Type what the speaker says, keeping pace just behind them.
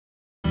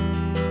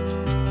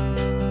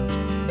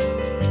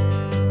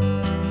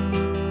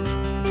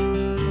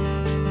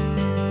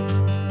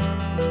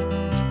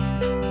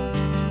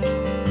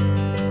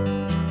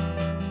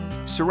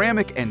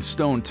Ceramic and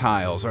stone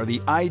tiles are the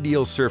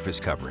ideal surface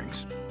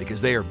coverings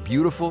because they are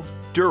beautiful,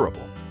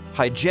 durable,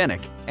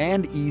 hygienic,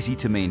 and easy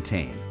to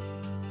maintain.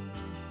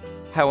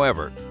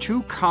 However,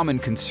 two common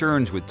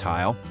concerns with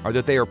tile are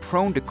that they are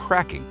prone to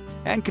cracking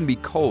and can be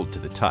cold to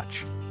the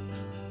touch.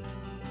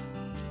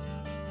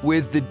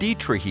 With the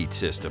DITRA-HEAT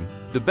system,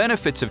 the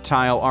benefits of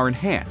tile are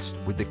enhanced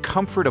with the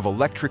comfort of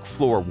electric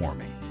floor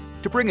warming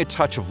to bring a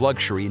touch of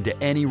luxury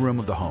into any room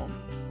of the home.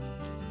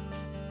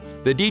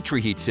 The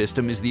DITRA-HEAT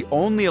system is the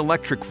only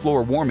electric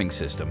floor warming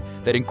system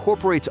that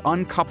incorporates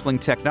uncoupling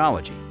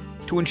technology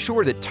to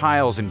ensure that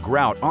tiles and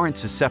grout aren't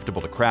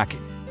susceptible to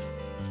cracking.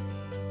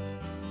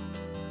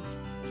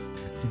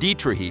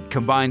 DITRA-HEAT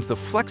combines the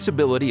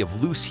flexibility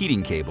of loose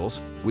heating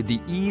cables with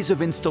the ease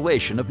of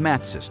installation of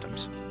mat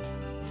systems.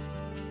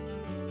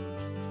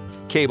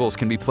 Cables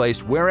can be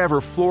placed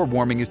wherever floor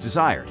warming is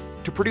desired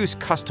to produce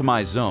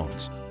customized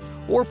zones,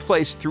 or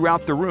placed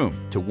throughout the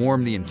room to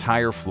warm the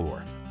entire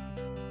floor.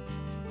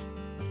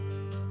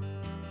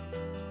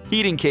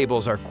 Heating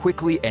cables are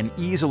quickly and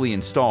easily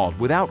installed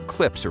without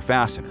clips or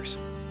fasteners.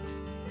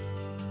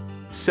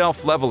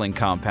 Self-leveling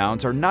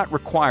compounds are not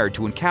required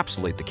to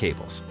encapsulate the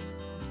cables.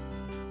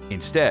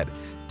 Instead,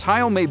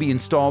 tile may be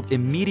installed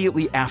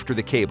immediately after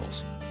the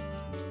cables,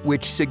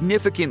 which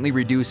significantly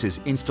reduces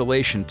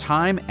installation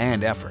time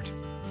and effort.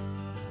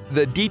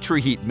 The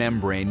DITRA-HEAT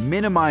membrane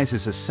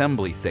minimizes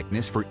assembly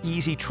thickness for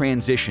easy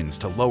transitions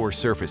to lower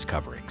surface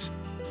coverings.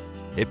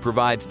 It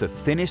provides the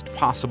thinnest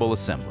possible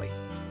assembly.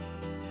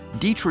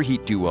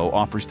 DITRA-HEAT-DUO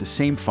offers the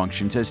same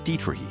functions as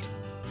DITRA-HEAT,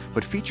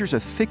 but features a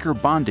thicker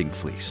bonding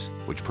fleece,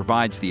 which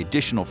provides the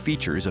additional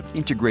features of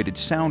integrated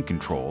sound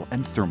control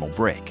and thermal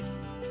break.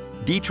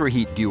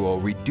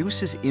 DITRA-HEAT-DUO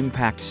reduces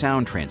impact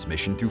sound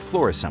transmission through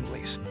floor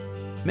assemblies,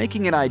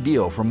 making it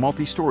ideal for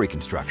multi-story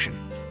construction.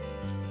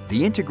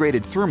 The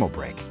integrated thermal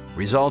break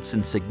results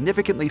in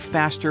significantly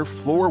faster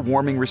floor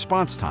warming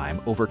response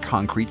time over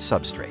concrete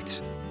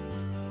substrates.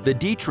 The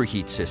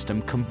DITRA-HEAT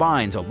system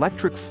combines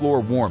electric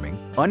floor warming,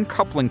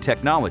 uncoupling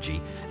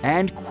technology,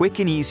 and quick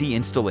and easy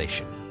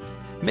installation,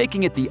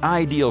 making it the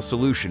ideal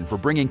solution for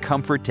bringing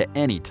comfort to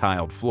any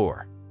tiled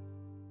floor.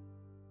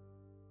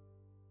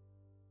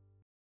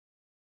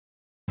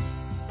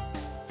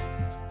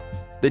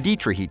 The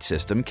DITRA-HEAT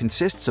system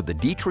consists of the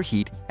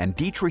DITRA-HEAT and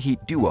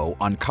DITRA-HEAT-DUO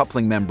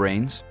uncoupling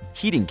membranes,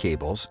 heating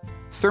cables,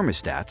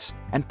 thermostats,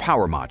 and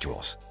power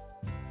modules.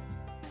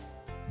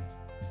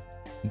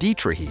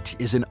 DITRA-HEAT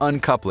is an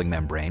uncoupling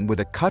membrane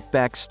with a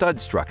cut-back stud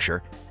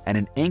structure and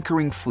an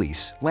anchoring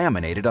fleece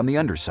laminated on the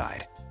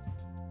underside.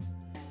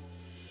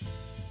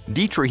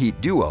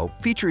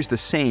 DITRA-HEAT-DUO features the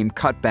same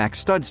cut-back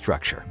stud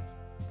structure,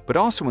 but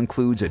also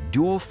includes a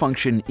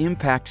dual-function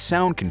impact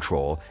sound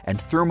control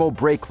and thermal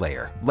break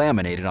layer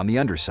laminated on the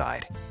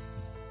underside.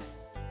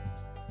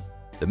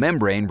 The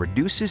membrane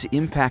reduces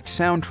impact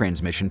sound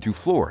transmission through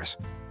floors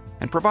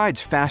and provides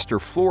faster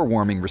floor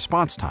warming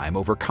response time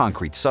over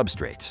concrete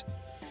substrates.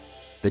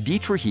 The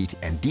DITRA-HEAT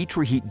and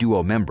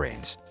DITRA-HEAT-DUO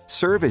membranes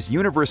serve as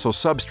universal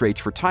substrates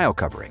for tile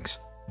coverings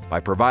by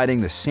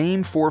providing the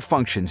same four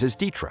functions as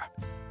DITRA,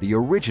 the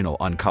original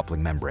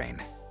uncoupling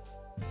membrane.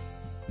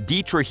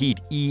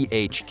 DITRA-HEAT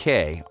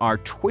EHK are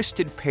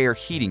twisted pair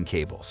heating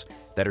cables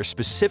that are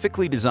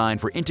specifically designed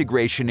for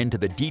integration into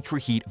the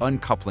DITRA-HEAT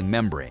uncoupling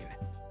membrane.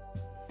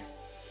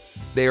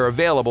 They are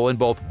available in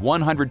both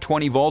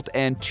 120-volt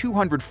and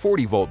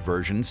 240-volt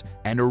versions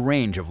and a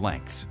range of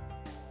lengths.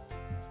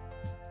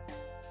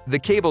 The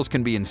cables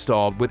can be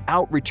installed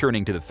without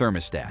returning to the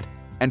thermostat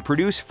and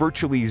produce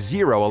virtually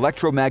zero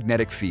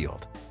electromagnetic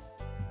field.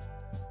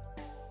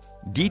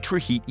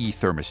 DITRA-HEAT E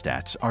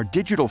thermostats are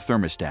digital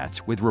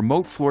thermostats with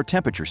remote floor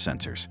temperature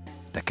sensors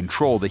that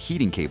control the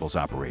heating cable's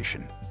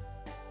operation.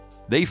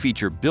 They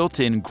feature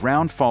built-in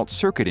ground fault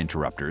circuit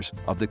interrupters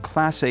of the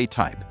Class A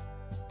type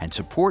and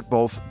support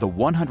both the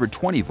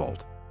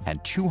 120-volt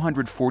and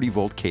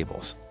 240-volt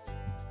cables.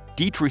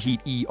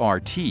 DITRA-HEAT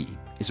ERT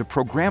is a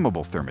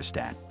programmable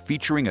thermostat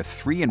featuring a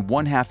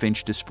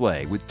 3.5-inch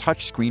display with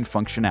touchscreen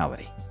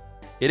functionality.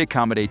 It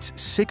accommodates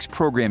 6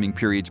 programming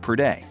periods per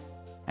day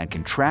and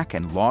can track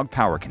and log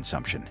power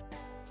consumption.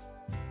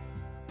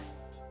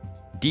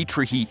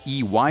 DITRA-HEAT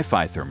E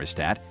Wi-Fi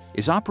thermostat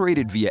is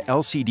operated via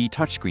LCD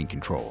touchscreen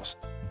controls.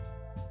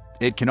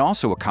 It can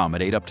also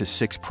accommodate up to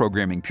 6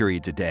 programming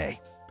periods a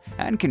day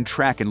and can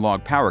track and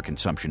log power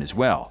consumption as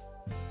well.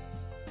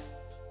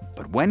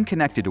 But when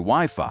connected to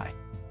Wi-Fi,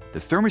 the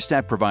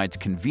thermostat provides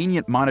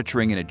convenient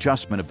monitoring and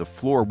adjustment of the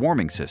floor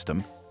warming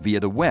system via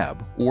the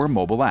web or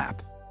mobile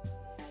app.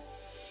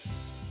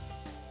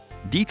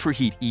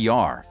 DITRA-HEAT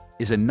ER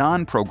is a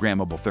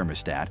non-programmable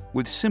thermostat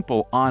with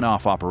simple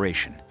on-off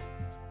operation.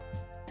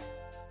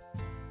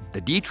 The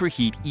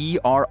DITRA-HEAT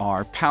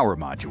ERR power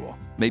module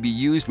may be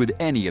used with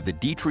any of the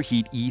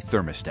DITRA-HEAT E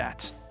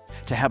thermostats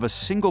to have a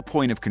single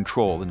point of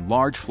control in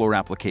large floor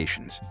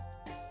applications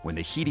when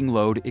the heating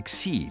load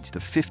exceeds the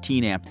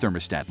 15-amp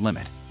thermostat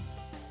limit.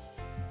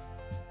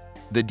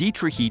 The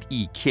DITRA-HEAT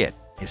E kit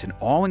is an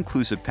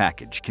all-inclusive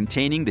package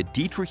containing the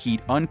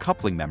DITRA-HEAT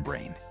uncoupling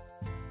membrane,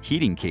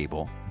 heating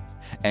cable,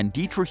 and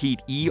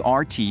DITRA-HEAT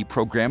ERT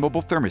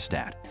programmable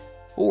thermostat,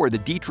 or the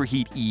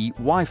DITRA-HEAT E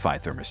Wi-Fi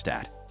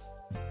thermostat.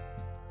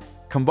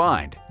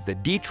 Combined, the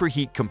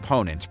DITRA-HEAT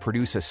components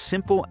produce a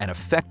simple and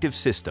effective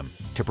system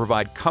to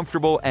provide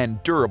comfortable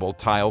and durable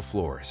tile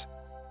floors.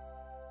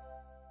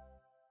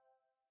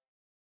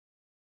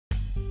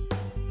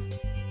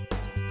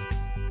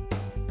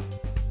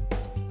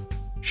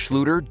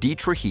 Schluter,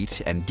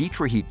 DITRA-HEAT, and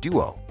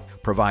DITRA-HEAT-DUO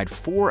provide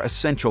 4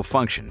 essential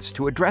functions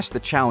to address the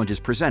challenges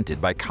presented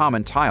by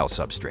common tile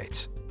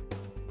substrates.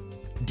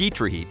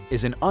 DITRA-HEAT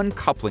is an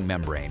uncoupling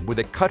membrane with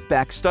a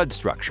cutback stud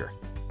structure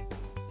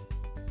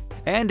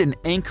and an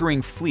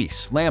anchoring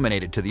fleece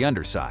laminated to the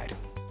underside.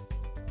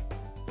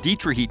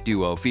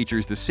 DITRA-HEAT-DUO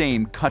features the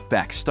same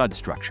cutback stud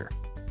structure,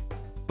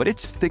 but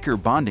its thicker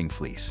bonding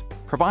fleece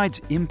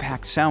provides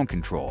impact sound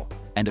control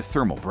and a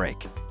thermal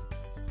break.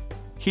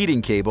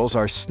 Heating cables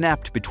are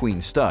snapped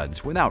between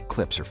studs without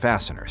clips or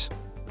fasteners.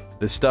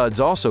 The studs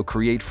also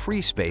create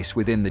free space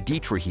within the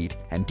DITRA-HEAT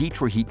and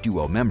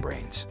DITRA-HEAT-DUO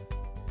membranes.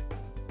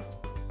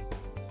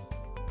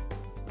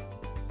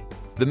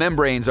 The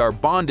membranes are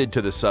bonded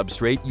to the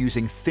substrate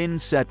using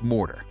thin-set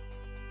mortar.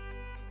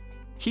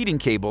 Heating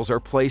cables are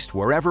placed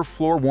wherever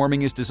floor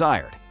warming is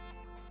desired.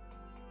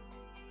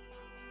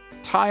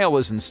 Tile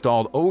is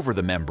installed over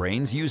the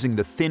membranes using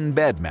the thin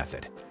bed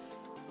method.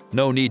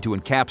 No need to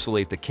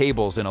encapsulate the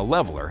cables in a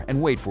leveler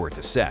and wait for it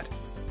to set.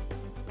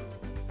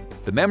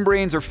 The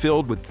membranes are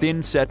filled with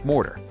thin-set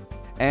mortar,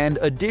 and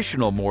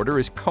additional mortar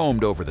is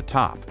combed over the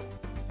top.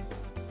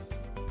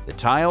 The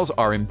tiles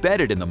are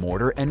embedded in the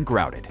mortar and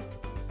grouted.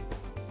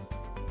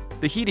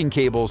 The heating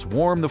cables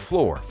warm the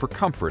floor for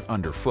comfort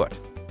underfoot.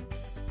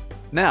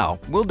 Now,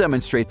 we'll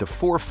demonstrate the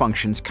 4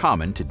 functions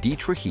common to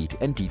DITRA-HEAT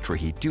and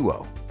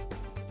DITRA-HEAT-DUO.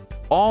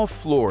 All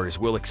floors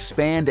will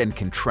expand and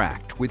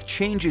contract with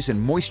changes in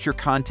moisture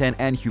content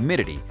and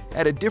humidity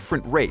at a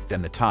different rate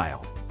than the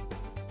tile.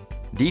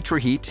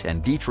 DITRA-HEAT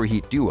and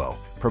DITRA-HEAT-DUO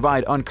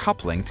provide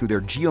uncoupling through their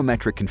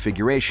geometric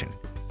configuration,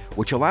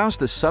 which allows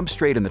the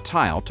substrate and the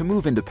tile to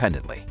move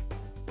independently.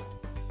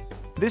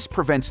 This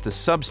prevents the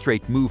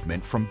substrate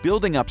movement from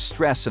building up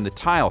stress in the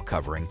tile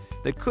covering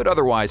that could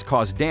otherwise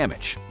cause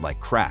damage, like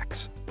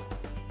cracks.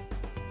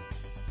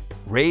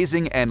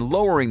 Raising and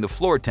lowering the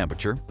floor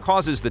temperature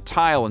causes the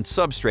tile and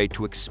substrate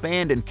to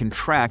expand and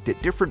contract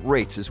at different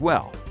rates as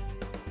well.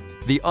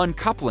 The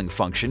uncoupling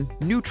function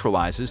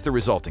neutralizes the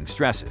resulting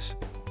stresses.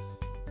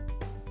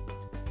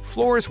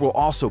 Floors will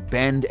also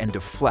bend and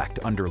deflect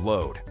under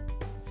load.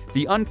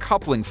 The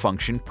uncoupling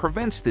function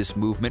prevents this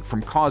movement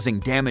from causing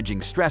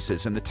damaging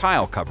stresses in the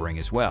tile covering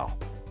as well.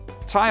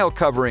 Tile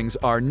coverings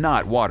are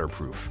not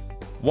waterproof.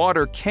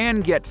 Water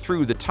can get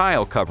through the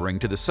tile covering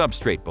to the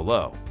substrate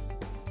below.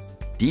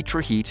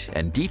 DITRA-HEAT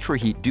and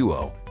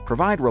DITRA-HEAT-DUO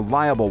provide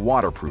reliable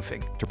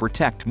waterproofing to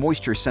protect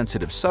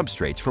moisture-sensitive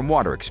substrates from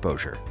water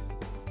exposure.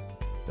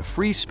 The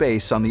free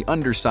space on the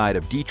underside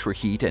of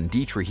DITRA-HEAT and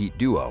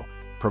DITRA-HEAT-DUO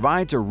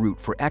provides a route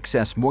for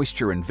excess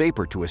moisture and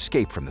vapor to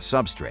escape from the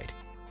substrate.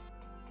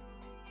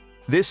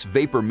 This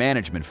vapor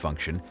management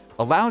function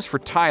allows for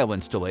tile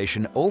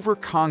installation over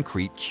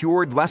concrete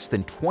cured less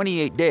than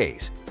 28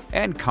 days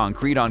and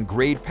concrete on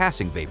grade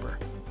passing vapor.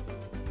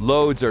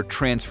 Loads are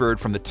transferred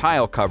from the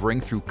tile covering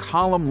through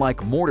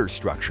column-like mortar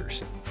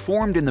structures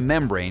formed in the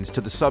membranes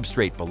to the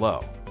substrate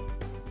below.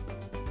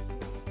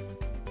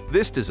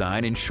 This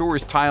design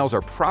ensures tiles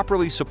are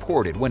properly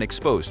supported when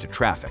exposed to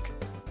traffic.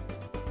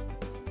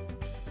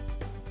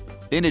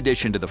 In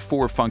addition to the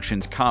 4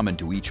 functions common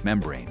to each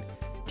membrane,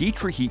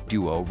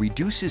 DITRA-HEAT-DUO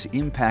reduces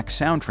impact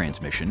sound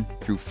transmission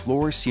through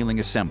floor-ceiling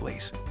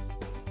assemblies.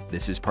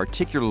 This is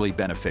particularly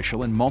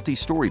beneficial in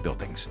multi-story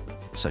buildings,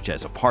 such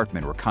as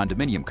apartment or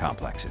condominium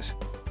complexes.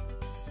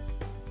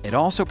 It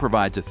also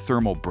provides a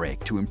thermal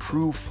break to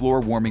improve floor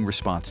warming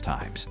response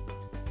times.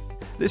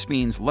 This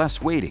means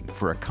less waiting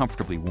for a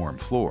comfortably warm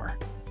floor.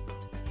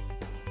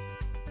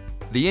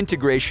 The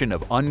integration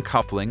of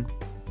uncoupling,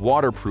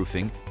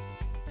 waterproofing,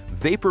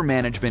 vapor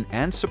management,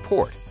 and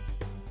support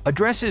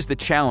addresses the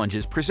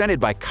challenges presented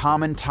by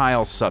common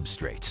tile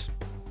substrates,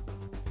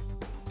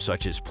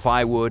 such as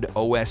plywood,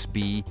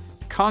 OSB,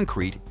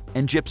 concrete,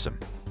 and gypsum.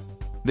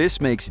 This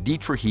makes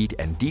DITRA-HEAT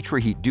and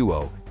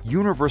DITRA-HEAT-DUO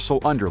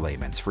universal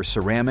underlayments for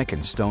ceramic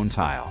and stone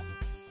tile.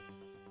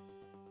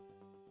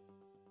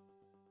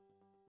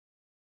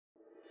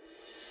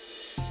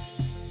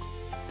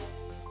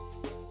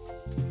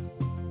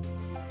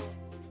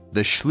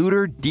 The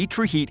Schluter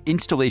DITRA-HEAT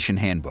Installation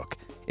Handbook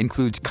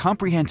includes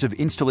comprehensive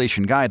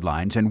installation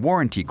guidelines and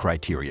warranty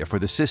criteria for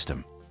the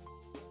system.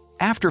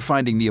 After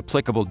finding the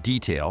applicable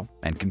detail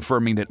and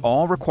confirming that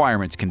all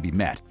requirements can be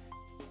met,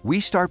 we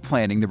start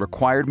planning the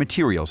required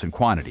materials and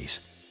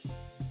quantities.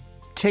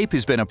 Tape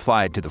has been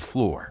applied to the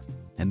floor,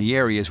 and the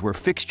areas where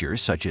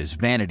fixtures such as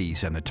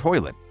vanities and the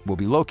toilet will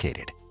be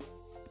located.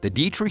 The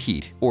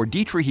DITRA-HEAT or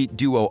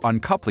DITRA-HEAT-DUO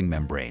uncoupling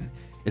membrane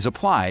is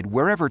applied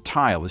wherever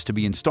tile is to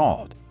be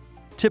installed,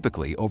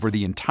 typically over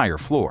the entire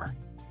floor.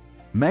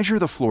 Measure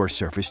the floor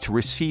surface to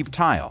receive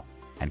tile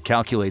and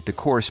calculate the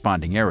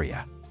corresponding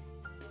area.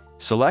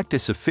 Select a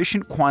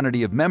sufficient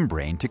quantity of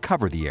membrane to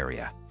cover the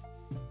area.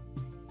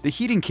 The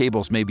heating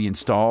cables may be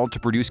installed to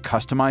produce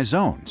customized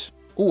zones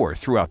or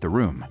throughout the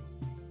room.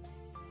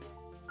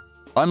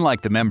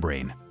 Unlike the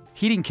membrane,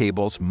 heating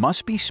cables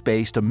must be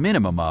spaced a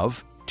minimum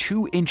of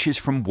 2 inches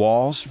from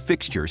walls,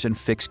 fixtures, and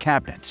fixed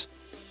cabinets,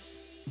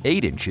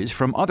 8 inches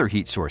from other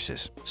heat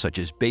sources, such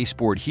as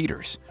baseboard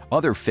heaters,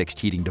 other fixed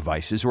heating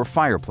devices, or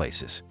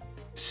fireplaces,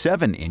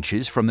 7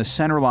 inches from the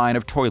center line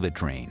of toilet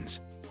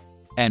drains,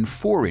 and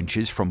 4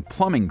 inches from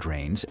plumbing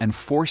drains and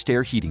forced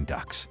air heating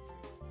ducts.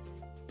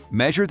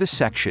 Measure the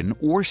section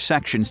or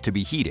sections to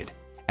be heated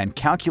and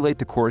calculate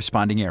the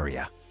corresponding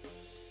area.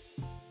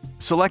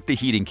 Select the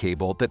heating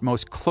cable that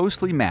most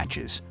closely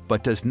matches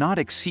but does not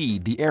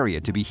exceed the area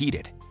to be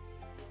heated.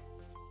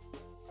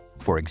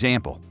 For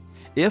example,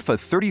 if a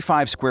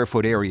 35 square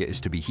foot area is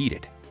to be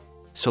heated,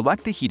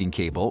 select the heating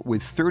cable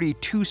with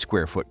 32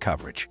 square foot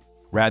coverage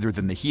rather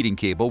than the heating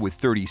cable with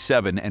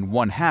 37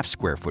 1/2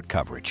 square foot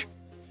coverage.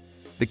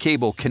 The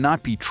cable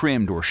cannot be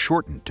trimmed or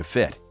shortened to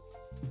fit.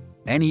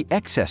 Any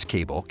excess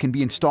cable can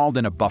be installed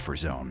in a buffer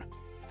zone.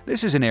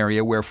 This is an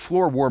area where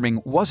floor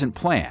warming wasn't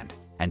planned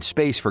and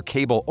space for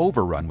cable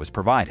overrun was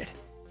provided.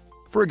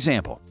 For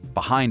example,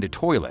 behind a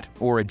toilet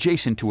or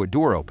adjacent to a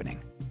door opening.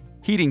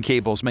 Heating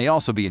cables may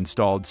also be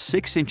installed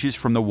 6 inches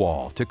from the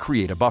wall to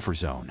create a buffer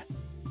zone.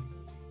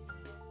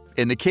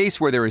 In the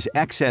case where there is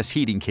excess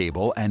heating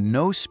cable and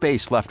no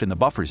space left in the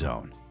buffer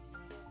zone,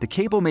 the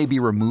cable may be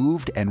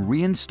removed and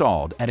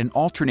reinstalled at an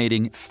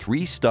alternating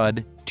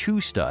 3-stud,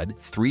 2-stud,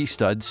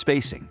 3-stud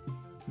spacing.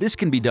 This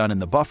can be done in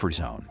the buffer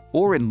zone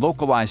or in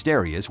localized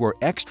areas where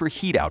extra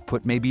heat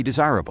output may be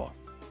desirable,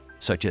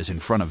 such as in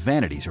front of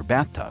vanities or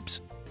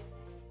bathtubs.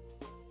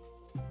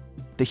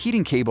 The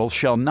heating cable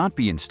shall not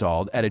be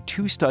installed at a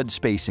 2-stud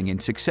spacing in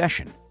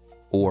succession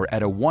or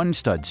at a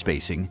 1-stud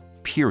spacing,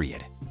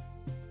 period.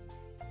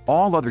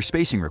 All other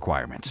spacing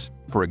requirements,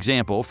 for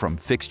example from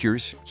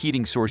fixtures,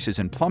 heating sources,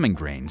 and plumbing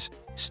drains,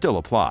 still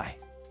apply.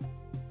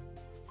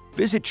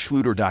 Visit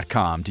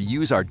Schluter.com to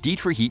use our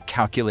DITRA-HEAT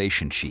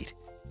calculation sheet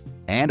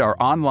and our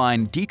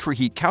online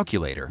DITRA-HEAT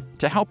calculator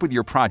to help with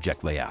your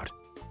project layout.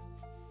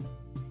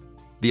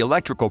 The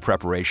electrical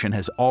preparation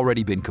has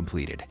already been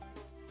completed.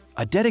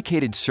 A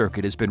dedicated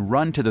circuit has been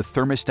run to the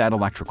thermostat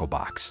electrical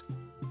box.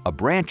 A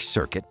branch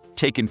circuit,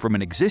 taken from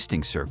an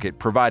existing circuit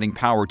providing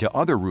power to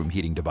other room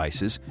heating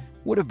devices,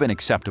 would have been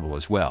acceptable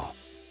as well.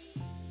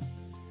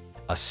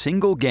 A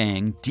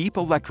single-gang deep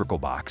electrical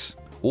box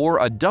or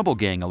a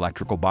double-gang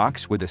electrical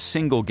box with a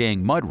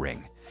single-gang mud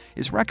ring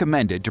is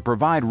recommended to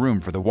provide room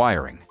for the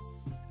wiring.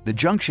 The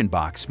junction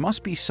box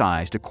must be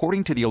sized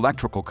according to the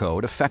electrical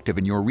code effective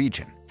in your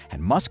region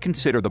and must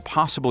consider the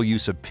possible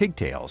use of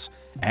pigtails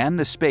and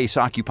the space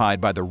occupied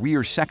by the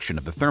rear section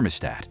of the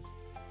thermostat.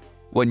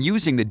 When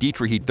using the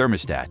DITRA-HEAT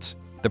thermostats,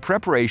 the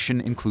preparation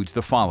includes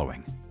the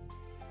following.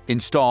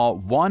 Install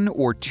 1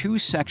 or 2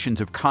 sections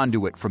of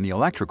conduit from the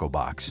electrical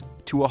box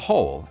to a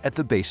hole at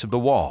the base of the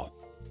wall.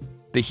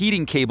 The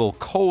heating cable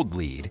cold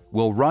lead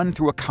will run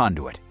through a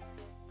conduit,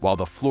 while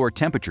the floor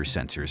temperature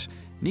sensors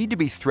need to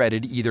be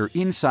threaded either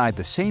inside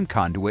the same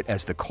conduit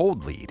as the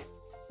cold lead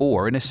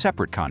or in a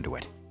separate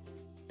conduit.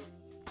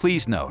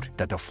 Please note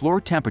that the floor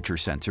temperature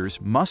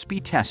sensors must be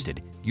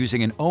tested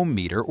using an ohm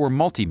meter or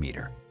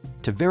multimeter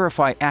to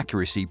verify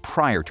accuracy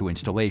prior to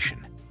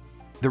installation.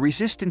 The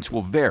resistance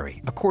will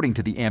vary according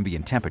to the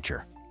ambient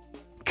temperature.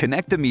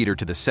 Connect the meter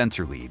to the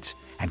sensor leads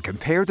and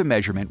compare the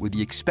measurement with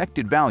the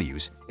expected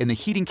values in the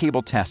heating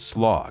cable tests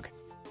log.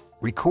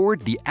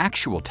 Record the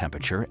actual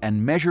temperature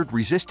and measured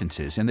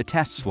resistances in the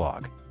tests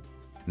log.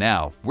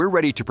 Now, we're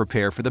ready to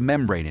prepare for the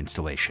membrane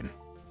installation.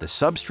 The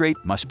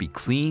substrate must be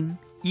clean,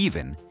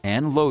 even,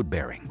 and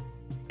load-bearing.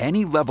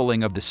 Any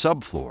leveling of the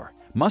subfloor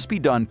must be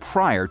done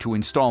prior to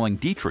installing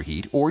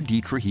DITRA-HEAT or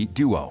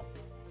DITRA-HEAT-DUO.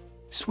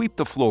 Sweep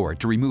the floor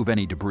to remove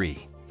any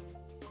debris.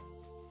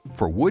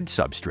 For wood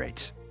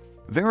substrates,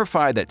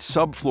 verify that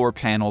subfloor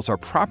panels are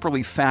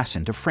properly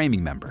fastened to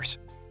framing members.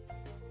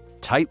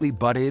 Tightly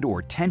butted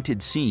or tented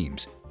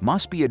seams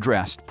must be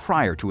addressed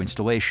prior to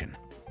installation.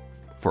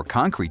 For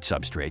concrete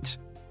substrates,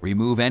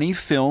 remove any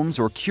films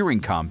or curing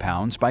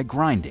compounds by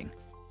grinding.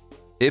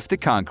 If the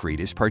concrete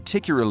is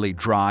particularly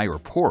dry or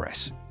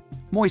porous,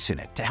 moisten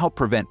it to help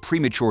prevent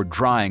premature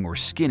drying or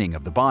skinning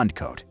of the bond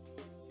coat.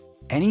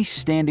 Any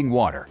standing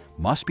water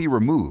must be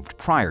removed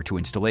prior to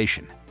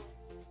installation.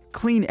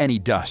 Clean any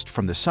dust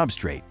from the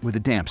substrate with a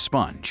damp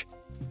sponge.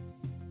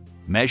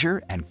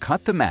 Measure and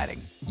cut the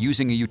matting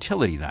using a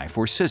utility knife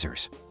or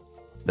scissors.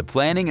 The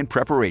planning and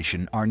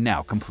preparation are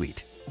now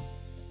complete.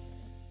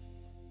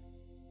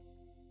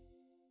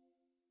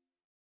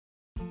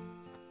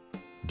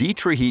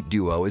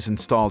 DITRA-HEAT-DUO is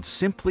installed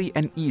simply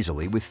and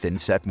easily with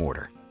thin-set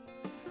mortar.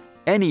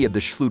 Any of the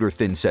Schluter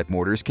thin-set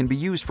mortars can be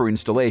used for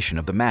installation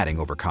of the matting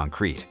over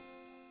concrete.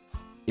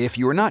 If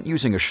you are not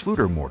using a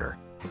Schluter mortar,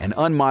 an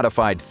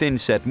unmodified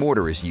thin-set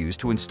mortar is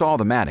used to install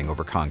the matting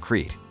over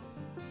concrete.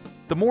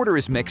 The mortar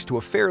is mixed to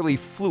a fairly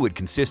fluid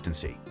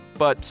consistency,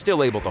 but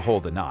still able to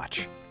hold the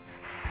notch.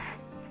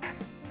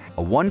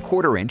 A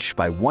 1/4 inch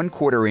by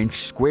 1/4 inch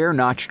square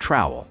notch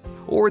trowel,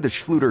 or the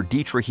Schluter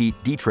DITRA-HEAT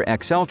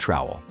DITRA-XL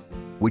trowel,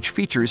 which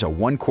features a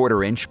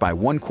 1/4 inch by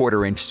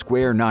 1/4 inch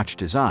square notch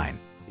design,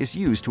 is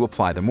used to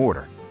apply the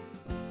mortar.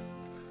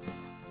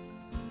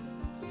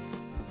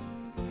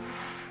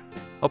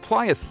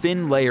 Apply a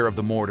thin layer of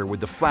the mortar with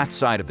the flat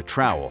side of the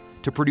trowel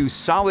to produce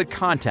solid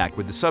contact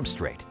with the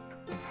substrate,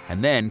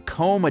 and then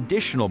comb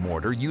additional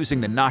mortar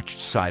using the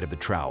notched side of the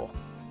trowel.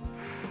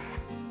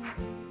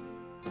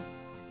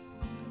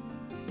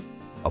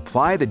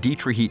 Apply the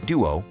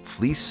DITRA-HEAT-DUO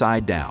fleece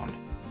side down.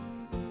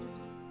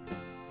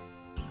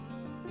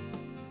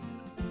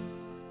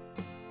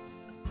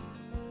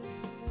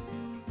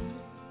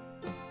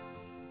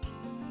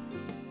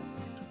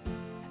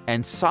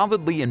 And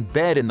solidly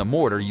embed in the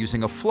mortar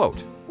using a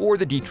float or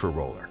the DITRA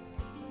roller.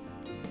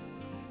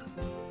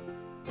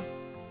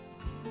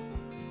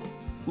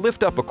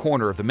 Lift up a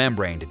corner of the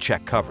membrane to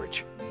check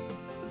coverage.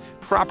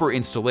 Proper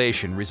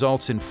installation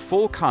results in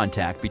full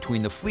contact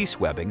between the fleece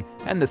webbing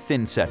and the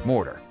thin-set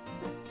mortar.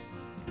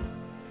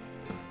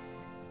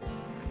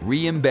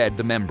 Re-embed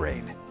the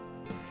membrane.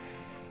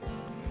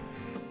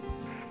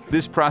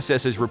 This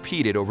process is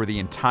repeated over the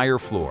entire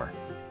floor.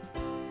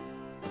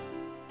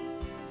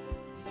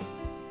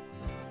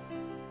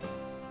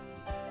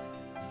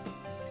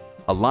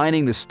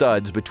 Aligning the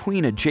studs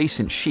between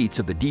adjacent sheets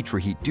of the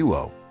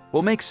DITRA-HEAT-DUO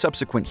will make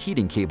subsequent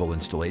heating cable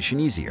installation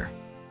easier.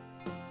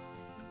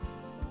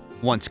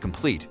 Once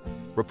complete,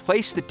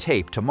 replace the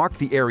tape to mark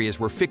the areas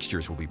where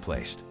fixtures will be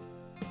placed.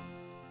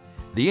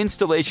 The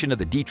installation of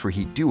the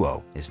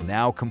DITRA-HEAT-DUO is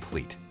now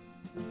complete.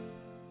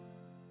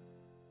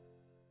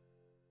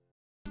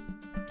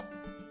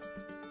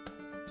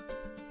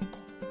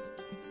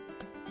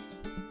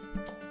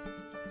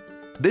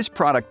 This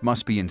product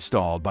must be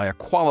installed by a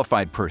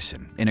qualified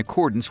person in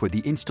accordance with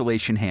the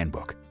Installation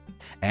Handbook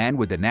and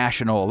with the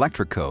National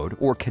Electric Code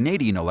or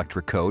Canadian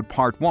Electric Code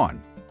Part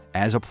 1,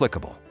 as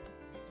applicable.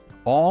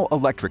 All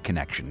electric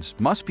connections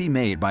must be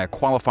made by a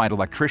qualified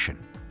electrician,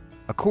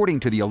 according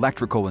to the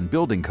electrical and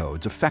building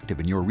codes effective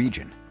in your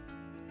region.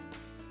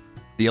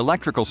 The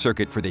electrical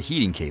circuit for the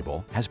heating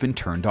cable has been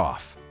turned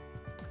off.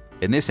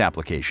 In this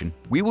application,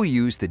 we will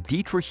use the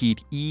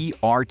DITRA-HEAT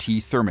ERT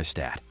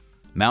thermostat,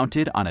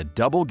 mounted on a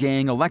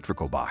double-gang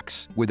electrical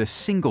box with a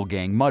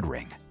single-gang mud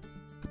ring.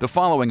 The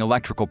following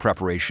electrical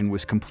preparation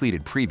was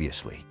completed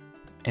previously.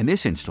 In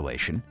this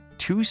installation,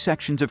 2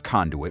 sections of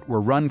conduit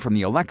were run from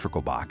the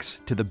electrical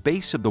box to the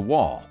base of the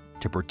wall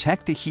to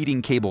protect the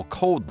heating cable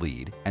cold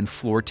lead and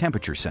floor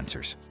temperature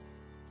sensors.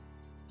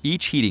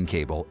 Each heating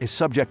cable is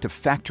subject to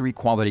factory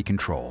quality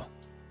control.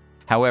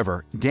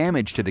 However,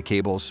 damage to the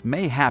cables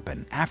may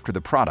happen after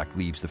the product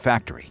leaves the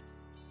factory.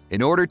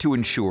 In order to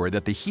ensure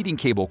that the heating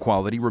cable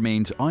quality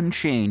remains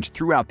unchanged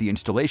throughout the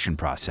installation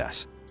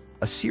process,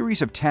 a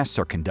series of tests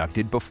are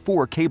conducted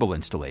before cable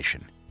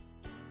installation,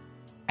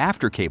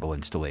 after cable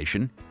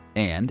installation,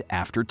 and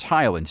after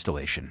tile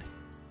installation.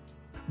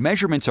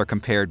 Measurements are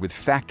compared with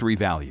factory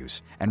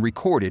values and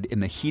recorded in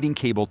the heating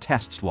cable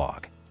tests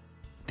log.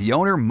 The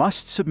owner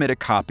must submit a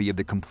copy of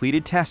the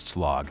completed tests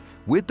log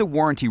with the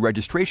warranty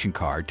registration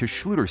card to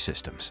Schluter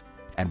Systems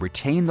and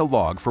retain the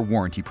log for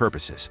warranty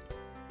purposes.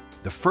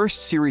 The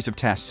first series of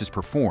tests is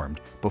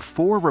performed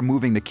before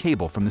removing the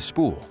cable from the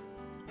spool.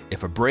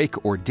 If a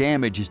break or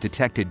damage is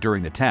detected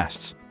during the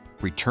tests,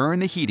 return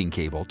the heating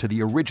cable to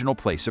the original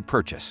place of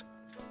purchase.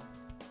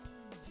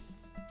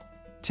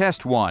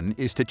 Test 1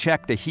 is to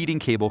check the heating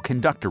cable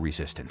conductor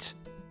resistance.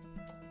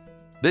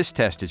 This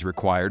test is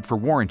required for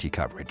warranty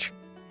coverage.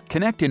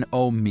 Connect an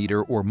ohm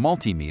meter or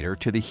multimeter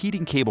to the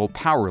heating cable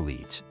power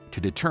leads to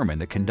determine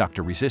the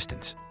conductor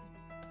resistance.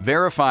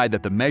 Verify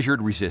that the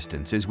measured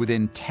resistance is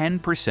within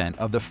 10%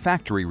 of the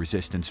factory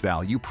resistance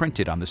value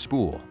printed on the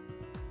spool.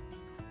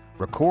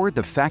 Record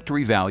the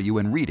factory value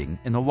and reading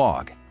in the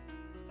log.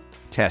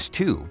 Test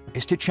 2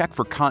 is to check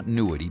for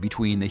continuity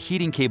between the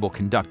heating cable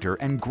conductor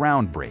and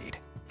ground braid.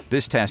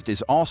 This test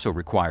is also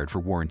required for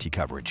warranty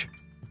coverage.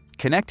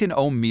 Connect an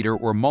ohm meter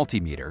or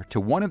multimeter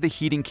to one of the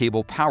heating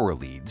cable power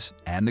leads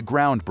and the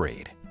ground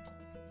braid.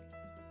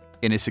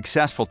 In a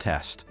successful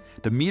test,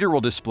 the meter will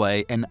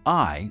display an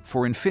I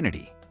for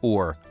infinity,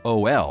 or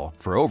OL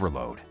for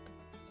overload.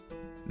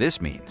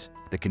 This means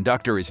the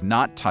conductor is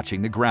not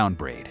touching the ground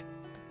braid.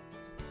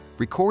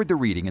 Record the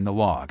reading in the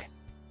log.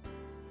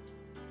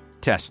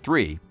 Test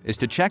 3 is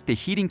to check the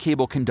heating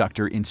cable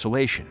conductor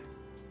insulation.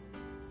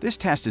 This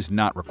test is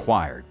not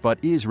required, but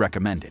is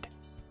recommended.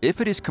 If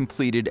it is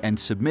completed and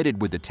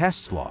submitted with the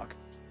tests log,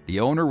 the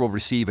owner will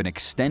receive an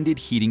extended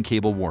heating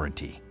cable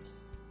warranty.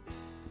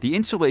 The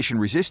insulation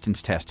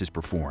resistance test is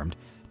performed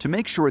to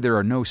make sure there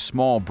are no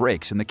small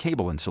breaks in the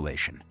cable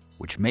insulation,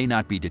 which may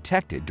not be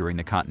detected during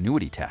the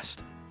continuity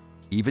test.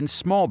 Even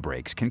small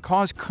breaks can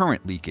cause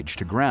current leakage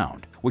to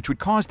ground, which would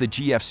cause the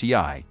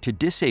GFCI to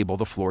disable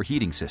the floor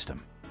heating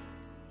system.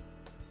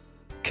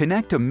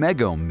 Connect a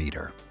megohm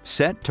meter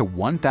set to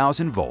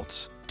 1000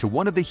 volts to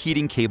one of the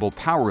heating cable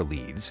power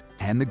leads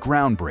and the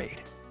ground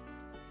braid.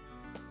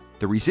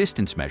 The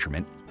resistance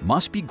measurement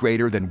must be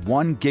greater than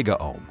 1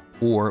 gigaohm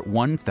or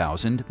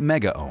 1,000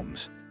 mega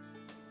ohms.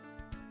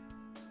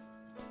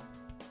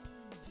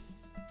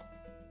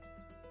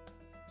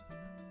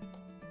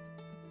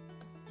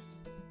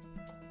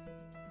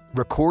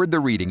 Record the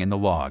reading in the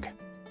log.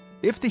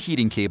 If the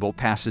heating cable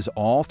passes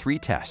all 3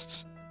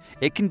 tests,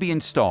 it can be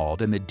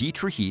installed in the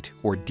DITRA-HEAT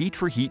or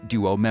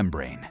DITRA-HEAT-DUO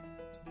membrane.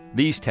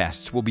 These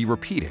tests will be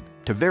repeated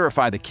to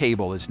verify the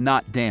cable is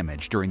not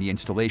damaged during the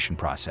installation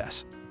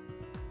process.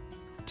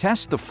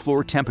 Test the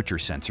floor temperature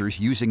sensors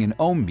using an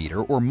ohm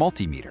meter or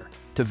multimeter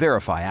to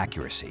verify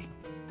accuracy.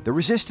 The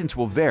resistance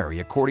will vary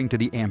according to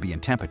the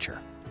ambient temperature.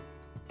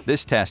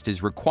 This test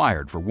is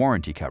required for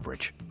warranty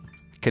coverage.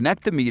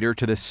 Connect the meter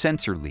to the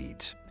sensor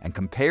leads and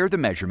compare the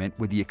measurement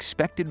with the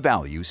expected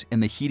values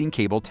in the heating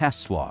cable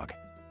tests log.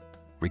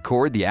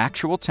 Record the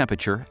actual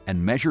temperature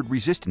and measured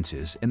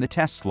resistances in the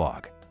tests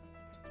log.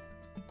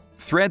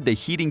 Thread the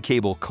heating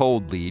cable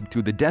cold lead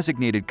through the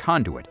designated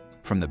conduit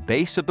from the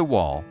base of the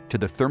wall to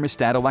the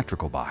thermostat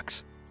electrical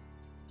box.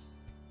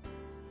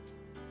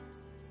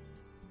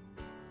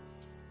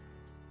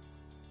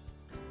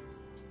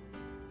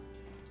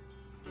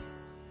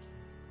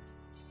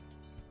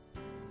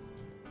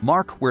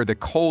 Mark where the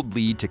cold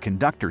lead to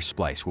conductor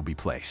splice will be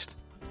placed.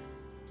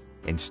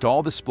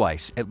 Install the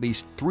splice at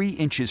least 3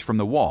 inches from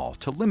the wall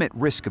to limit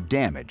risk of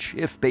damage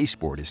if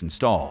baseboard is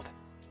installed.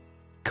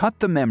 Cut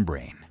the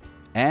membrane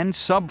and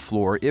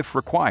subfloor if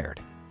required,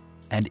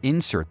 and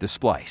insert the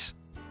splice.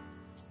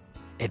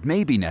 It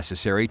may be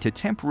necessary to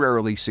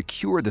temporarily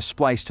secure the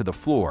splice to the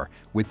floor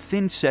with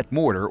thin-set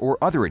mortar or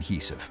other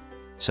adhesive,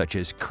 such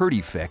as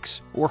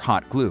Curdy-Fix or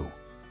hot glue.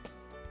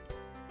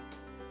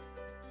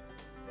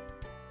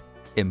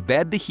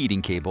 Embed the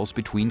heating cables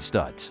between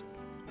studs,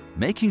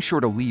 making sure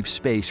to leave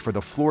space for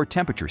the floor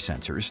temperature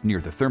sensors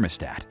near the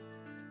thermostat.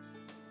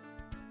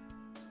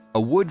 A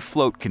wood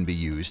float can be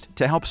used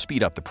to help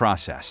speed up the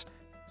process,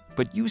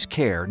 but use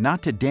care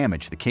not to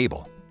damage the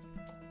cable.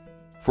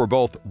 For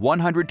both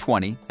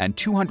 120 and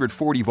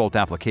 240 volt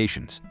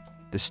applications,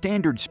 the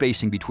standard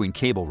spacing between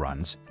cable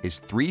runs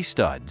is 3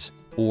 studs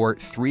or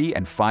 3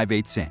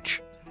 5/8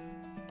 inch.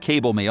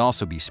 Cable may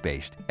also be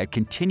spaced at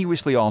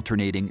continuously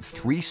alternating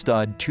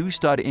 3-stud,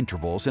 2-stud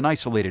intervals in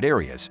isolated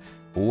areas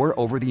or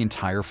over the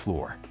entire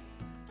floor.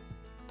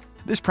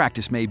 This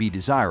practice may be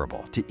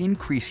desirable to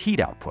increase heat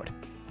output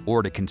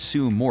or to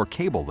consume more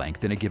cable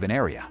length in a given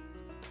area.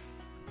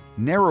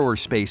 Narrower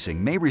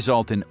spacing may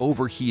result in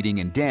overheating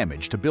and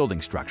damage to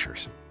building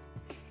structures.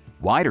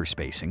 Wider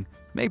spacing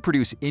may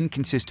produce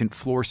inconsistent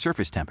floor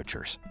surface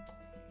temperatures.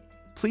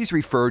 Please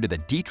refer to the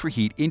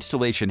DITRA-HEAT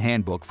Installation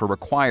Handbook for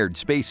required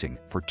spacing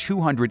for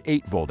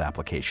 208 volt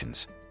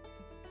applications.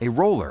 A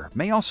roller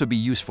may also be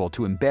useful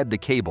to embed the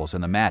cables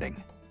in the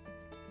matting.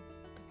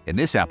 In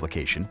this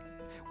application,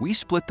 we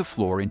split the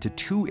floor into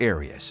 2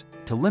 areas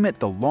to limit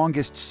the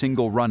longest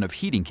single run of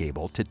heating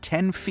cable to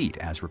 10 feet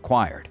as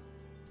required.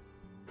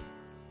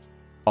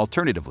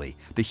 Alternatively,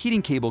 the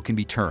heating cable can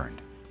be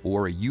turned,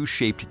 or a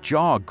U-shaped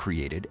jog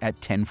created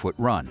at 10-foot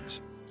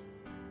runs.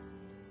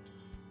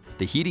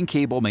 The heating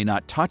cable may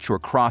not touch or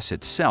cross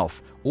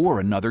itself or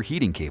another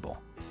heating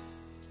cable.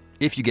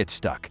 If you get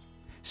stuck,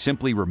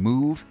 simply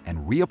remove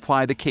and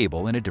reapply the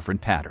cable in a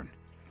different pattern.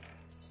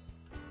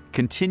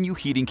 Continue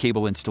heating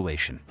cable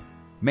installation,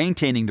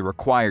 maintaining the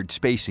required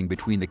spacing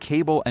between the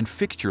cable and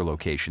fixture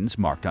locations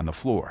marked on the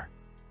floor.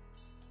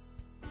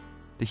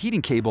 The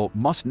heating cable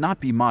must not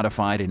be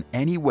modified in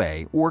any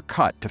way or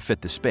cut to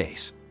fit the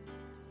space.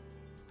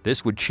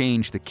 This would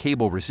change the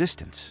cable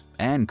resistance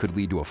and could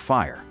lead to a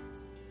fire.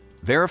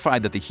 Verify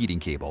that the heating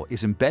cable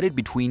is embedded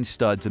between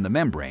studs in the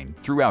membrane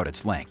throughout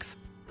its length.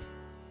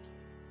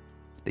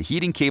 The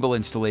heating cable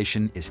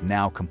installation is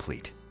now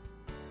complete.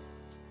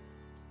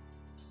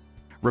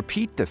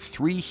 Repeat the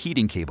 3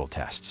 heating cable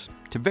tests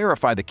to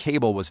verify the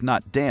cable was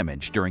not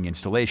damaged during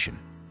installation.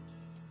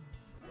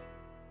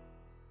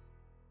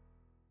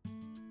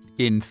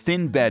 In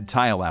thin bed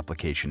tile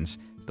applications,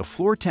 the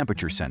floor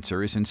temperature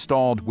sensor is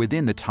installed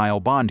within the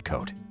tile bond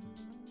coat.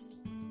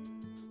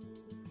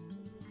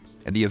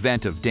 In the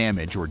event of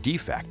damage or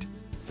defect,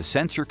 the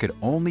sensor could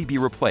only be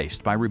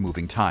replaced by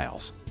removing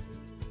tiles.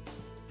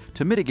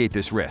 To mitigate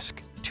this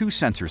risk, 2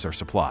 sensors are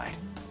supplied,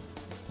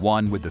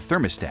 one with the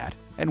thermostat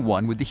and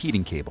one with the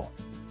heating cable.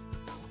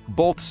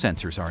 Both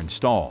sensors are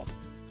installed,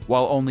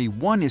 while only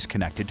one is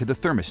connected to the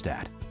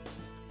thermostat.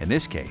 In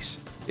this case,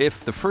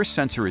 if the first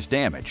sensor is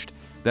damaged,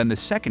 then the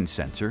second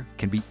sensor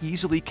can be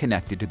easily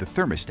connected to the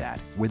thermostat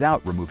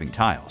without removing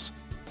tiles.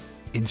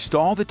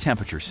 Install the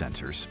temperature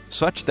sensors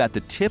such that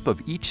the tip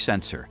of each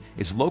sensor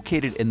is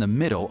located in the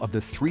middle of the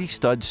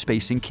 3-stud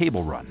spacing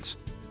cable runs,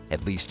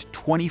 at least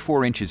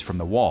 24 inches from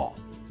the wall,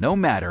 no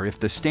matter if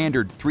the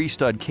standard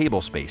 3-stud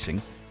cable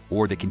spacing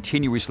or the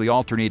continuously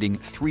alternating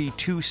 3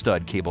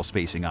 2-stud cable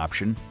spacing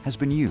option has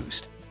been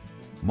used.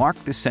 Mark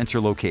the sensor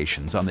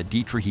locations on the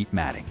DITRA-HEAT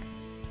matting.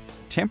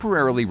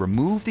 Temporarily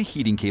remove the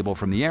heating cable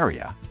from the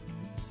area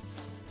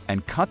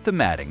and cut the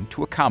matting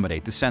to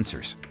accommodate the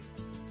sensors.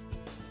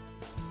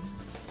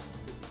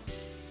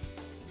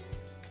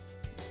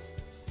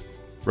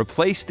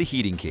 Replace the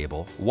heating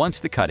cable once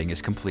the cutting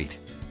is complete.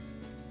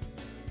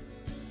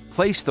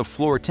 Place the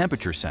floor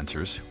temperature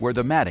sensors where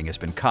the matting has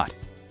been cut.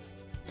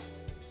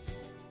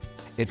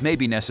 It may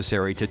be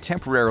necessary to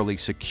temporarily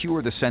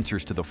secure the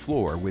sensors to the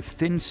floor with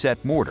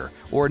thin-set mortar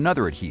or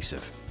another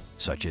adhesive,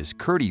 such as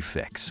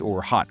Curdy-Fix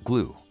or hot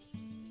glue.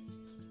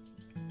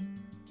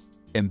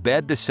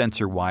 Embed the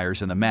sensor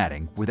wires in the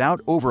matting without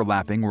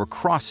overlapping or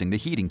crossing the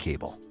heating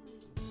cable.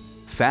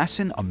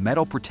 Fasten a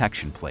metal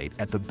protection plate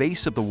at the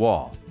base of the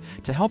wall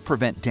to help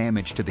prevent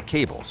damage to the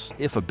cables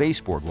if a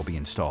baseboard will be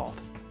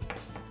installed.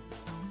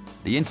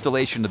 The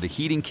installation of the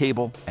heating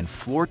cable and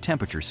floor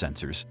temperature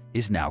sensors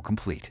is now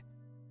complete.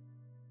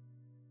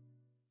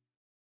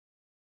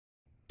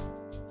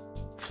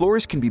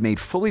 Floors can be made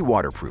fully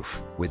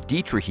waterproof with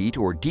DITRA-HEAT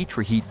or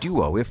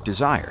DITRA-HEAT-DUO if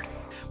desired,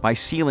 by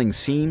sealing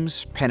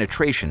seams,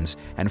 penetrations,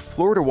 and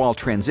floor-to-wall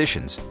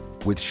transitions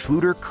with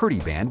Schluter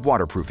Curdy-Band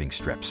waterproofing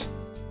strips.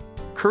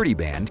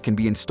 Curdy-Band can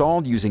be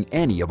installed using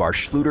any of our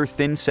Schluter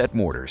thin-set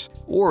mortars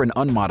or an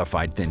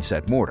unmodified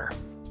thin-set mortar.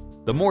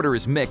 The mortar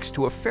is mixed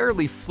to a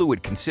fairly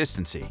fluid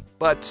consistency,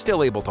 but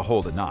still able to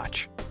hold a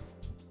notch.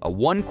 A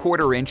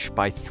 1/4 inch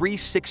by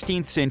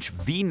 3/16 inch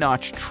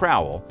V-notch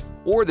trowel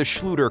or the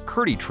Schluter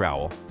Curdy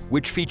trowel,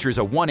 which features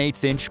a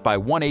 1/8 inch by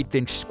 1/8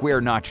 inch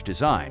square notch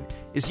design,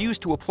 is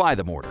used to apply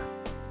the mortar.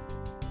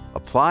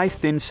 Apply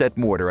thin-set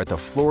mortar at the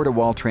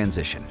floor-to-wall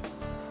transition.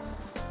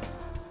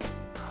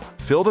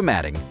 Fill the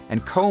matting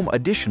and comb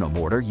additional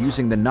mortar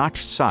using the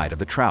notched side of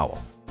the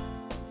trowel.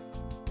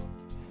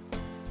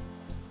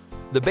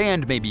 The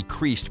band may be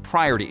creased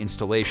prior to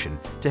installation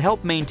to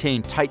help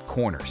maintain tight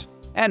corners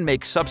and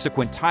make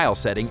subsequent tile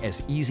setting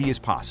as easy as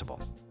possible.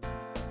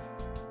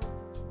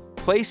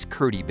 Place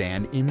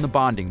Curdy-Band in the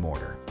bonding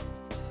mortar.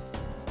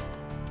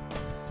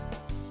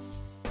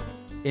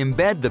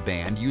 Embed the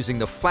band using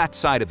the flat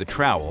side of the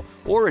trowel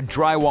or a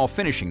drywall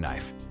finishing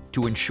knife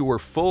to ensure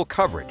full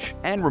coverage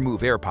and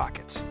remove air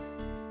pockets.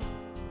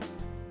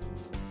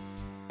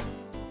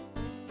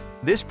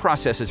 This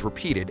process is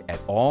repeated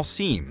at all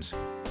seams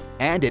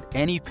and at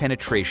any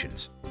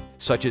penetrations,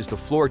 such as the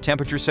floor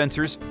temperature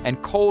sensors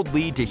and cold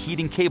lead to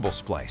heating cable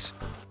splice,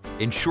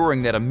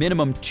 ensuring that a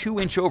minimum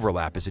 2-inch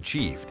overlap is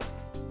achieved.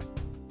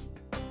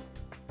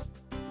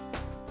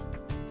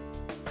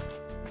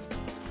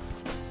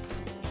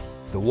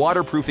 The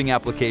waterproofing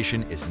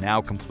application is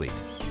now complete.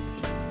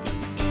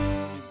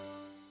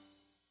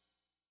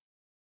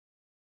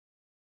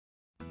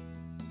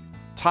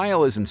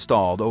 Tile is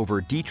installed over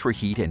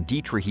DITRA-HEAT and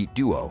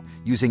DITRA-HEAT-DUO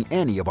using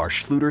any of our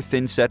Schluter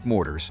thin-set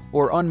mortars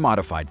or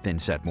unmodified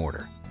thin-set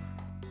mortar.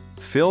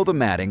 Fill the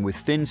matting with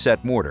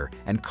thin-set mortar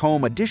and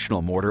comb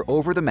additional mortar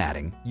over the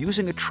matting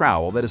using a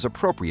trowel that is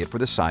appropriate for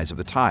the size of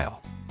the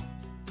tile.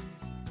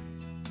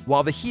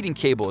 While the heating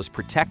cable is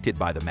protected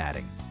by the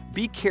matting,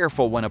 be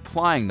careful when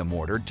applying the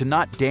mortar to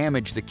not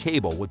damage the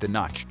cable with the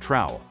notched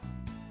trowel.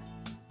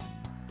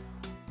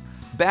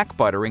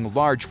 Back-buttering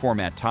large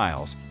format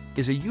tiles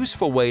is a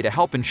useful way to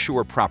help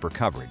ensure proper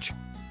coverage.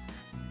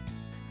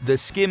 The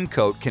skim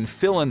coat can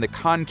fill in the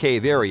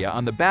concave area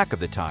on the back of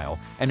the tile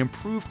and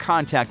improve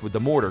contact with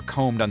the mortar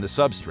combed on the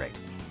substrate.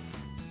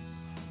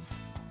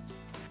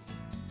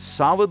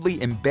 Solidly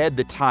embed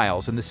the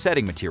tiles in the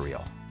setting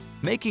material,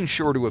 making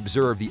sure to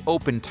observe the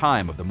open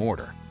time of the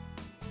mortar.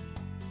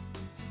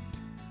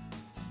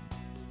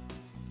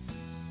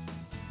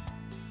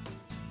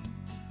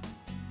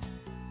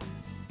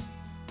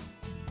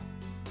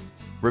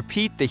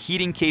 Repeat the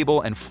heating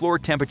cable and floor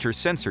temperature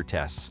sensor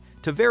tests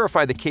to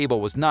verify the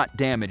cable was not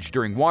damaged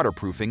during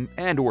waterproofing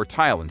and/or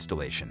tile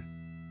installation.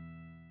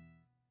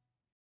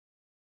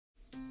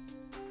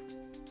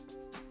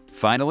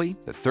 Finally,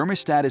 the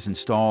thermostat is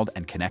installed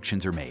and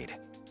connections are made.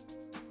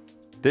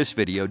 This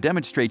video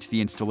demonstrates the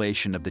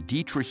installation of the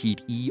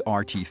DITRA-HEAT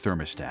E-RT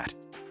thermostat.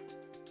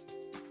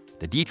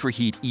 The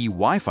DITRA-HEAT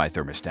E-Wi-Fi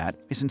thermostat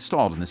is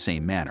installed in the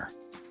same manner.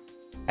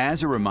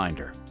 As a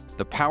reminder,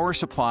 the power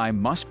supply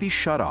must be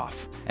shut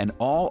off and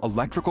all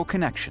electrical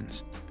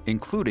connections,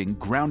 including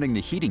grounding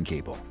the heating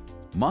cable,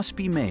 must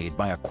be made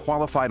by a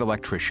qualified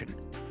electrician,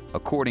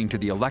 according to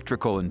the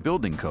electrical and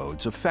building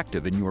codes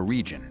effective in your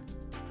region.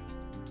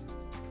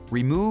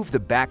 Remove the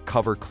back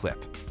cover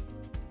clip.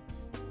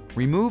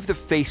 Remove the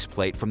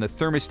faceplate from the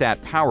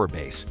thermostat power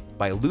base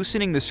by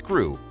loosening the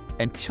screw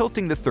and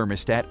tilting the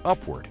thermostat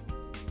upward.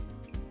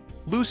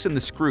 Loosen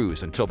the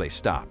screws until they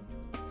stop.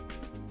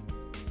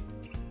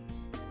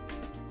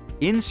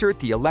 Insert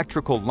the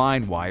electrical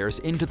line wires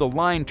into the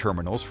line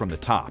terminals from the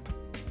top.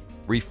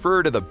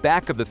 Refer to the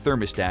back of the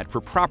thermostat for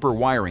proper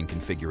wiring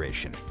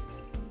configuration.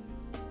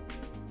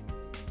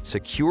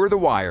 Secure the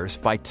wires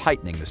by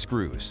tightening the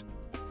screws.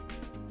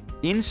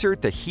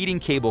 Insert the heating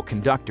cable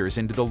conductors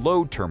into the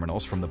load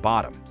terminals from the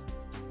bottom.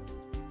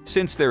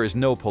 Since there is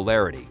no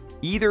polarity,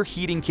 either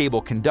heating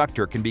cable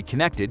conductor can be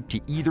connected to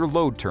either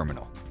load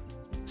terminal.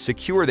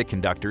 Secure the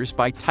conductors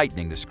by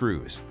tightening the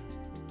screws.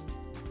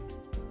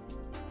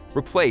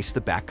 Replace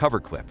the back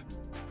cover clip.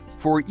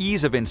 For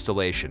ease of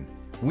installation,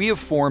 we have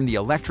formed the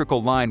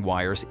electrical line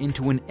wires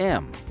into an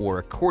M or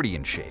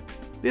accordion shape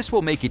This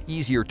will make it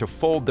easier to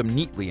fold them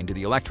neatly into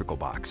the electrical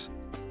box.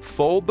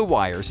 Fold the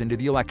wires into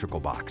the electrical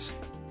box.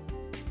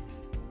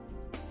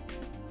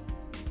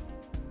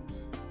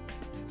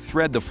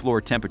 Thread the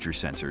floor temperature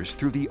sensors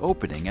through the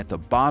opening at the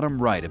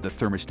bottom right of the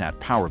thermostat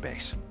power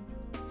base.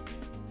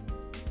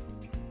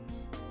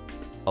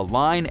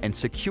 Align and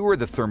secure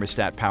the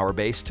thermostat power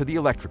base to the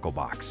electrical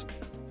box.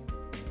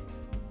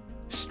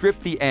 Strip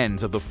the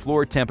ends of the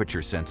floor temperature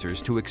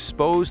sensors to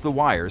expose the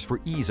wires for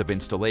ease of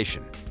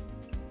installation.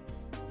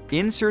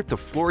 Insert the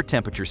floor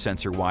temperature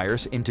sensor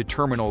wires into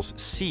terminals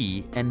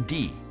C and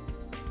D.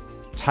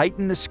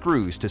 Tighten the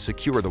screws to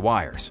secure the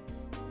wires.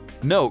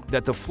 Note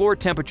that the floor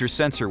temperature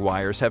sensor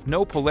wires have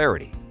no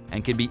polarity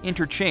and can be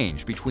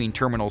interchanged between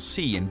terminals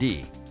C and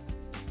D.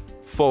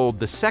 Fold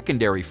the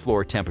secondary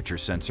floor temperature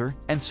sensor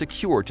and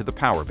secure to the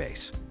power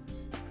base.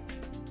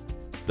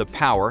 The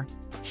power,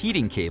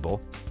 heating cable,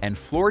 and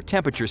floor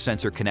temperature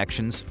sensor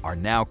connections are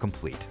now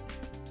complete.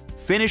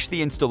 Finish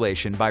the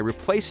installation by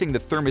replacing the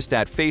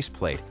thermostat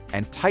faceplate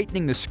and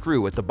tightening the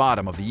screw at the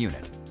bottom of the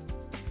unit.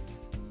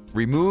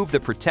 Remove the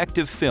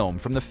protective film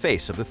from the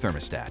face of the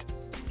thermostat.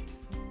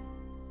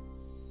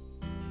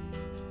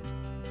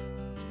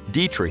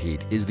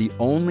 DITRA-HEAT is the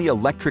only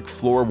electric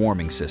floor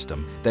warming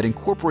system that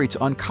incorporates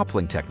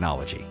uncoupling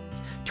technology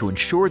to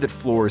ensure that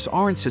floors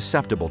aren't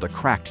susceptible to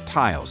cracked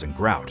tiles and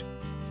grout.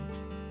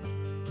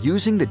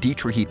 Using the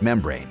DITRA-HEAT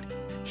membrane,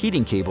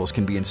 heating cables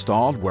can be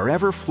installed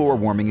wherever floor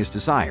warming is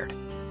desired,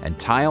 and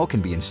tile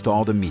can be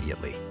installed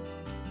immediately.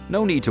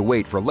 No need to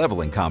wait for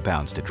leveling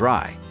compounds to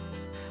dry,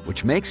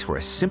 which makes for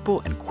a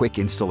simple and quick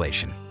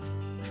installation.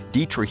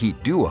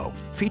 DITRA-HEAT-DUO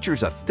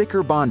features a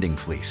thicker bonding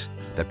fleece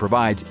that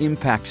provides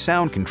impact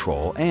sound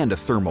control and a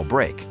thermal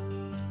break,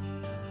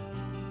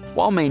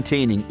 while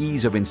maintaining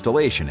ease of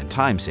installation and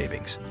time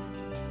savings.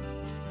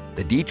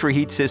 The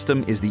DITRA-HEAT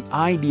system is the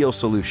ideal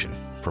solution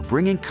for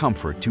bringing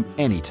comfort to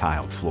any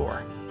tiled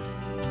floor.